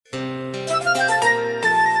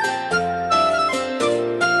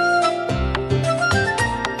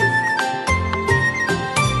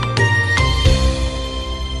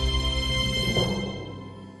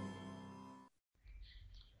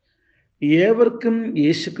ഏവർക്കും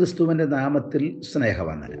യേശുക്രിസ്തുവിൻ്റെ നാമത്തിൽ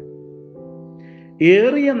സ്നേഹവന്ദനം.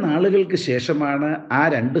 ഏറിയ നാളുകൾക്ക് ശേഷമാണ് ആ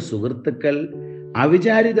രണ്ട് സുഹൃത്തുക്കൾ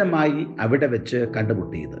അവിചാരിതമായി അവിടെ വെച്ച്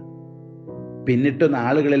കണ്ടുമുട്ടിയത്. പിന്നിട്ട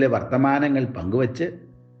നാളുകളിലെ വർത്തമാനങ്ങൾ പങ്കുവച്ച്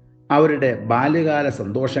അവരുടെ ബാല്യകാല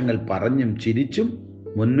സന്തോഷങ്ങൾ പറഞ്ഞും ചിരിച്ചും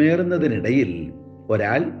മുന്നേറുന്നതിനിടയിൽ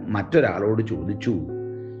ഒരാൾ മറ്റൊരാളോട് ചോദിച്ചു,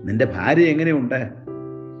 നിന്റെ ഭാര്യ എങ്ങനെയുണ്ട്?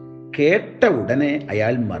 കേട്ട ഉടനെ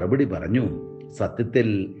അയാൾ മറുപടി പറഞ്ഞു, സത്യത്തിൽ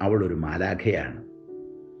അവൾ ഒരു മാലാഖയാണ്.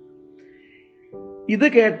 ഇത്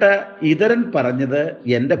കേട്ട ഇതരൻ പറഞ്ഞത്,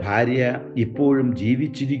 എൻ്റെ ഭാര്യ ഇപ്പോഴും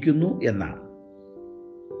ജീവിച്ചിരിക്കുന്നു എന്നാണ്.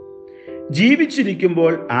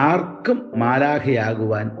 ജീവിച്ചിരിക്കുമ്പോൾ ആർക്കും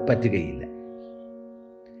മാലാഖയാകുവാൻ പറ്റുകയില്ല.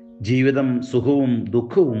 ജീവിതം സുഖവും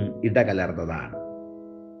ദുഃഖവും ഇടകലർന്നതാണ്.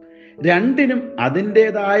 രണ്ടിനും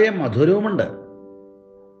അതിൻ്റെതായ മധുരവുമുണ്ട്.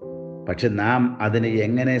 പക്ഷെ നാം അതിനെ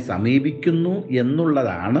എങ്ങനെ സമീപിക്കുന്നു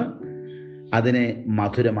എന്നുള്ളതാണ് അതിനെ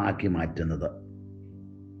മധുരമാക്കി മാറ്റുന്നത്.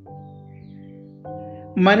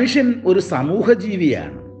 മനുഷ്യൻ ഒരു സമൂഹ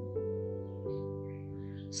ജീവിയാണ്.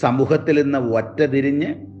 സമൂഹത്തിൽ നിന്ന് ഒറ്റതിരിഞ്ഞ്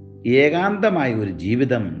ഏകാന്തമായ ഒരു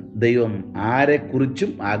ജീവിതം ദൈവം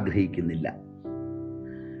ആരെക്കുറിച്ചും ആഗ്രഹിക്കുന്നില്ല.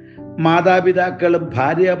 മാതാപിതാക്കളും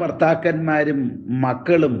ഭാര്യ ഭർത്താക്കന്മാരും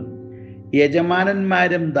മക്കളും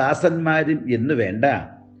യജമാനന്മാരും ദാസന്മാരും എന്നു വേണ്ട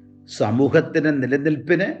സമൂഹത്തിന്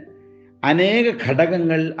നിലനിൽപ്പിന് അനേക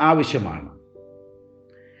ഘടകങ്ങൾ ആവശ്യമാണ്.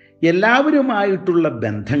 എല്ലാവരുമായിട്ടുള്ള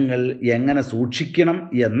ബന്ധങ്ങൾ എങ്ങനെ സൂക്ഷിക്കണം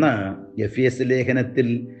എന്ന് എഫേസ്യ ലേഖനത്തിൽ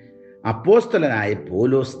അപ്പോസ്തലനായ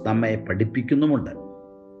പൗലോസ് നമ്മെ പഠിപ്പിക്കുന്നുമുണ്ട്.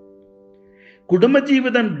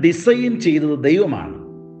 കുടുംബജീവിതം ഡിസൈൻ ചെയ്തത് ദൈവമാണ്.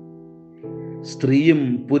 സ്ത്രീയും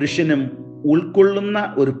പുരുഷനും ഉൾക്കൊള്ളുന്ന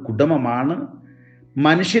ഒരു കുടുംബമാണ്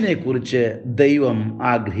മനുഷ്യനെ കുറിച്ച് ദൈവം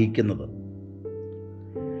ആഗ്രഹിക്കുന്നത്.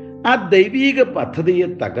 ആ ദൈവീക പദ്ധതിയെ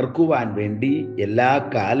തകർക്കുവാൻ വേണ്ടി എല്ലാ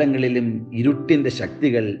കാലങ്ങളിലും ഇരുട്ടിൻ്റെ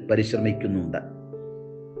ശക്തികൾ പരിശ്രമിക്കുന്നുണ്ട്.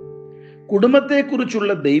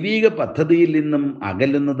 കുടുംബത്തെക്കുറിച്ചുള്ള ദൈവീക പദ്ധതിയിൽ നിന്നും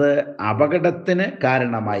അകലുന്നത് അപകടത്തിന്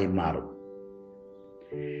കാരണമായി മാറും.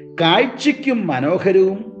 കാഴ്ചയ്ക്കും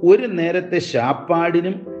മനോഹരവും ഒരു നേരത്തെ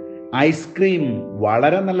ശാപ്പാടിനും ഐസ്ക്രീം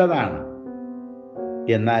വളരെ നല്ലതാണ്.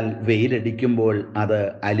 എന്നാൽ വെയിലടിക്കുമ്പോൾ അത്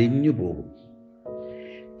അലിഞ്ഞു പോകും.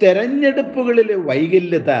 തെരഞ്ഞെടുപ്പുകളിലെ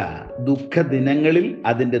വൈകല്യത ദുഃഖദിനങ്ങളിൽ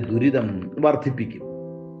അതിൻ്റെ ദുരിതം വർദ്ധിപ്പിക്കും.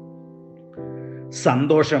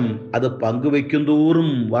 സന്തോഷം അത് പങ്കുവയ്ക്കും തോറും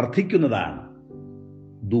വർദ്ധിക്കുന്നതാണ്.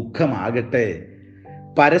 ദുഃഖമാകട്ടെ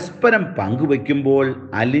പരസ്പരം പങ്കുവയ്ക്കുമ്പോൾ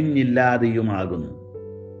അലിഞ്ഞില്ലാതെയുമാകുന്നു.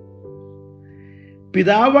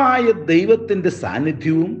 പിതാവായ ദൈവത്തിൻ്റെ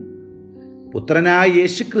സാന്നിധ്യവും പുത്രനായ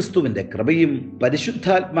യേശുക്രിസ്തുവിൻ്റെ കൃപയും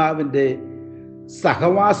പരിശുദ്ധാത്മാവിൻ്റെ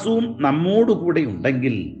സഹവാസവും നമ്മോടുകൂടെ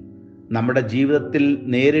ഉണ്ടെങ്കിൽ നമ്മുടെ ജീവിതത്തിൽ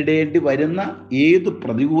നേരിടേണ്ടി വരുന്ന ഏതു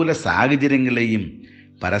പ്രതികൂല സാഹചര്യങ്ങളെയും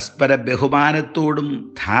പരസ്പര ബഹുമാനത്തോടും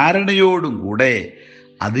ധാരണയോടും കൂടെ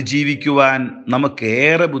അതിജീവിക്കുവാൻ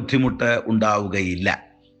നമുക്കേറെ ബുദ്ധിമുട്ട് ഉണ്ടാവുകയില്ല.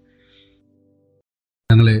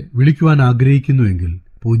 ഞങ്ങളെ വിളിക്കുവാൻ ആഗ്രഹിക്കുന്നുവെങ്കിൽ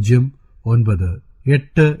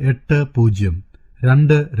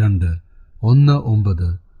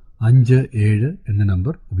 098802221957 എന്ന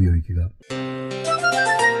നമ്പർ ഉപയോഗിക്കുക.